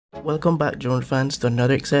Welcome back, drone fans, to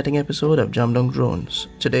another exciting episode of Dung Drones.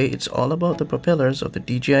 Today it's all about the propellers of the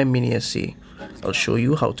DJI Mini SC. I'll show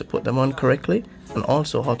you how to put them on correctly and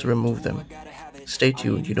also how to remove them. Stay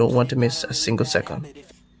tuned, you don't want to miss a single second.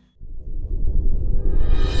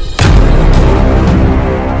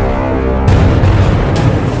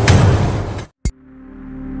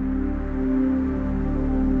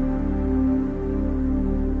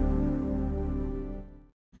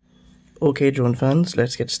 Okay, drone fans,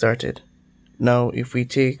 let's get started. Now, if we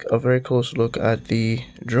take a very close look at the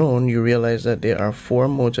drone, you realize that there are 4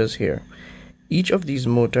 motors here. Each of these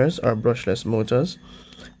motors are brushless motors,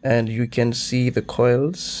 and you can see the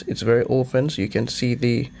coils. It's very open, so you can see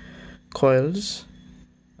the coils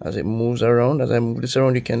as it moves around. As I move this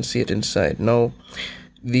around, you can see it inside. Now,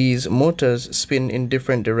 these motors spin in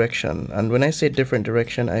different direction, and when I say different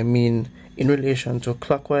direction, I mean in relation to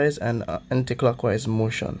clockwise and anti-clockwise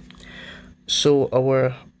motion. So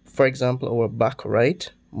for example, our back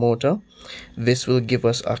right motor, this will give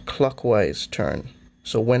us a clockwise turn.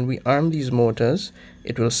 So when we arm these motors,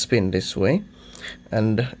 it will spin this way,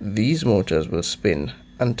 and these motors will spin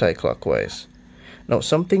anti-clockwise. Now,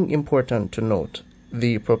 something important to note,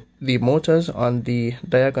 the motors on the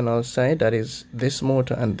diagonal side, that is this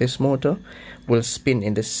motor and this motor, will spin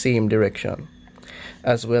in the same direction,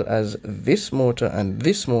 as well as this motor and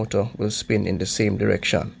this motor will spin in the same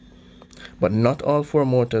direction. But not all 4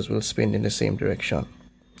 motors will spin in the same direction.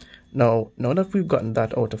 Now that we've gotten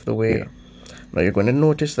that out of the way, now you're going to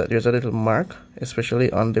notice that there's a little mark,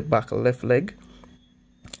 especially on the back left leg,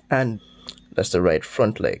 and that's the right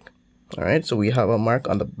front leg. Alright, so we have a mark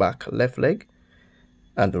on the back left leg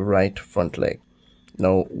and the right front leg.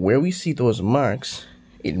 Now, where we see those marks,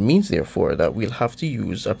 it means therefore that we'll have to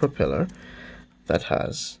use a propeller that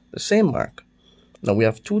has the same mark. Now, we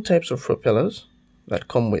have 2 types of propellers that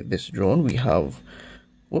come with this drone. We have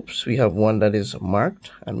one that is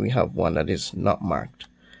marked and we have one that is not marked.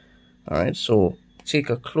 All right, so take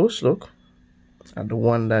a close look at the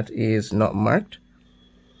one that is not marked.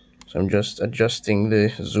 So I'm just adjusting the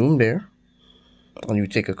zoom there, and you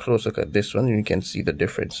take a close look at this one and you can see the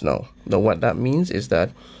difference. Now what that means is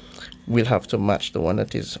that we'll have to match the one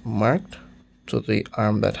that is marked to the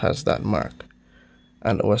arm that has that mark.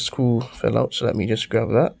 And our screw fell out, so let me just grab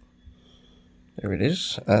that. There it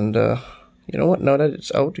is. And you know what, now that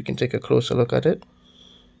it's out, you can take a closer look at it.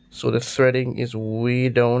 So the threading is way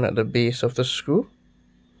down at the base of the screw.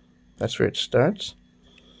 That's where it starts.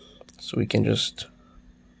 So we can just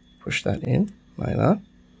push that in like that,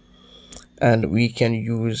 and we can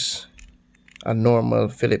use a normal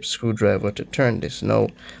Phillips screwdriver to turn this. Now,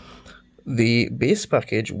 the base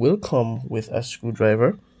package will come with a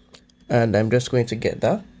screwdriver, and I'm just going to get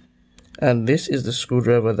that. And this is the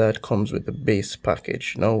screwdriver that comes with the base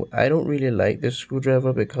package. Now, I don't really like this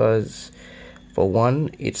screwdriver because, for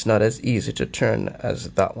one, it's not as easy to turn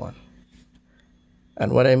as that one.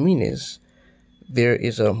 And what I mean is, there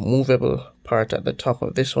is a movable part at the top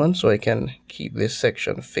of this one, so I can keep this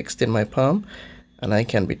section fixed in my palm and I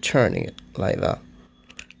can be turning it like that.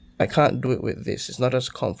 I can't do it with this, it's not as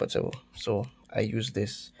comfortable, so I use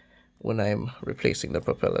this when I'm replacing the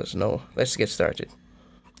propellers. Now let's get started.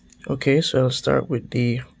 Okay, so I'll start with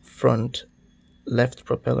the front left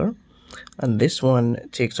propeller, and this one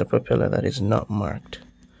takes a propeller that is not marked,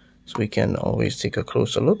 so we can always take a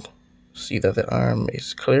closer look, see that the arm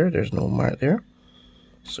is clear, there's no mark there.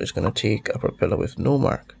 So it's going to take a propeller with no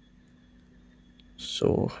mark.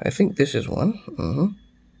 So I think this is one.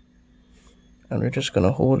 And we're just going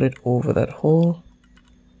to hold it over that hole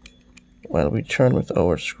while we turn with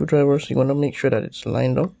our screwdriver. So you want to make sure that it's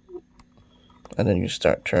lined up, and then you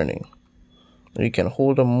start turning. You can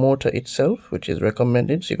hold the motor itself, which is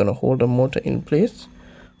recommended. So you're going to hold the motor in place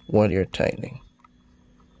while you're tightening.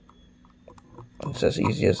 It's as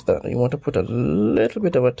easy as that. You want to put a little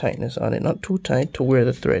bit of a tightness on it, not too tight to wear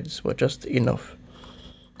the threads, but just enough.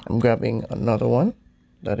 I'm grabbing another one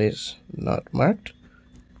that is not marked,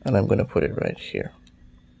 and I'm going to put it right here.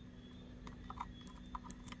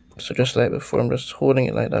 So just like before, I'm just holding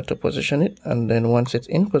it like that to position it, and then once it's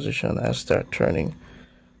in position, I start turning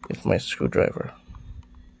with my screwdriver.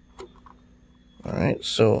 Alright,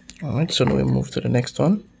 so now we move to the next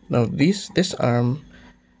one. Now this arm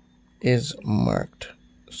is marked,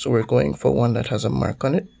 so we're going for one that has a mark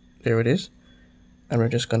on it. There it is. And we're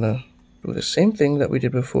just gonna do the same thing that we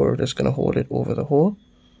did before. We're just gonna hold it over the hole.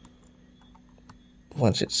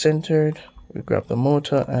 Once it's centered, we grab the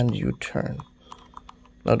motor and you turn.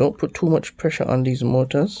 Now don't put too much pressure on these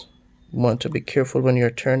motors. You want to be careful when you're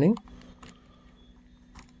turning.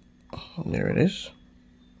 There it is.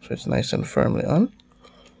 So it's nice and firmly on.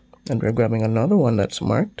 And we're grabbing another one that's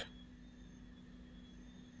marked,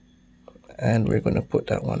 and we're going to put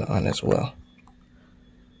that one on as well.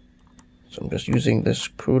 So I'm just using this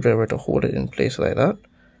screwdriver to hold it in place like that,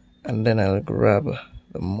 and then I'll grab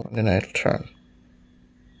the motor and then I'll turn.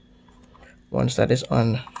 Once that is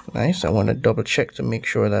on nice, I want to double check to make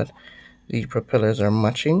sure that the propellers are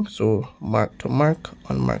matching. So mark to mark,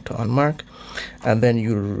 on mark to on mark, and then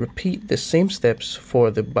you repeat the same steps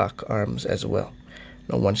for the back arms as well.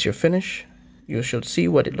 Now once you're finished, you should see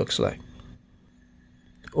what it looks like.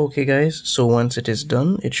 Okay guys, so once it is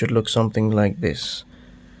done, it should look something like this.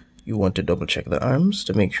 You want to double check the arms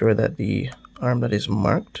to make sure that the arm that is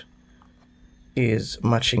marked is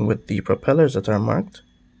matching with the propellers that are marked.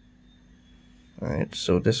 Alright,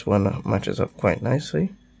 so this one matches up quite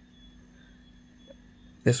nicely.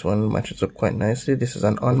 This one matches up quite nicely. This is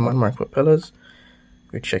an unmarked propellers.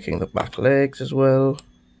 We're checking the back legs as well.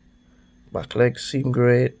 Back legs seem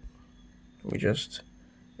great.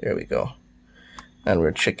 There we go. And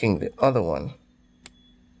we're checking the other one.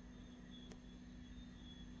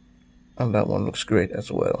 And that one looks great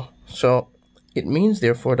as well. So it means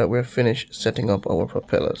therefore that we're finished setting up our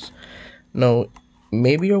propellers. Now,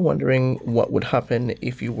 maybe you're wondering what would happen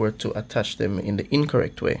if you were to attach them in the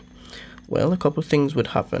incorrect way. Well, a couple things would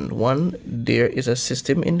happen. One, there is a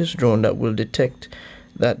system in this drone that will detect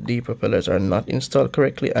that the propellers are not installed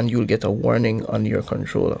correctly, and you'll get a warning on your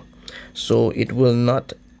controller. So it will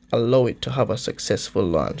not allow it to have a successful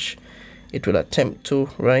launch. It will attempt to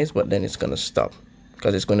rise, but then it's going to stop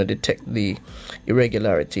because it's going to detect the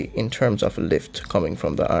irregularity in terms of lift coming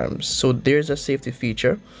from the arms. So there's a safety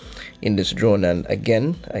feature in this drone, and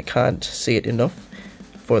again, I can't say it enough.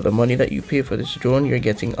 For the money that you pay for this drone, you're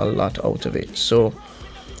getting a lot out of it. So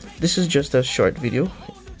this is just a short video,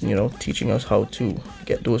 teaching us how to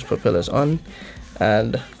get those propellers on.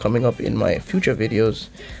 And coming up in my future videos,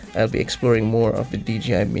 I'll be exploring more of the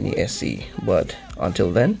DJI Mini SE. But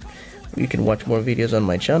until then, you can watch more videos on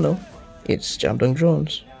my channel. It's Dung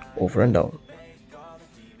Drones, over and out.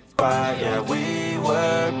 Yeah, we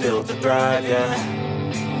were built to thrive,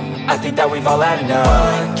 yeah. I think that we've all had enough.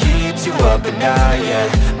 What keeps you up at night,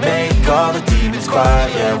 yeah. Make all the demons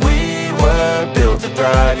quiet, yeah. We were built to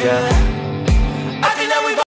thrive, yeah.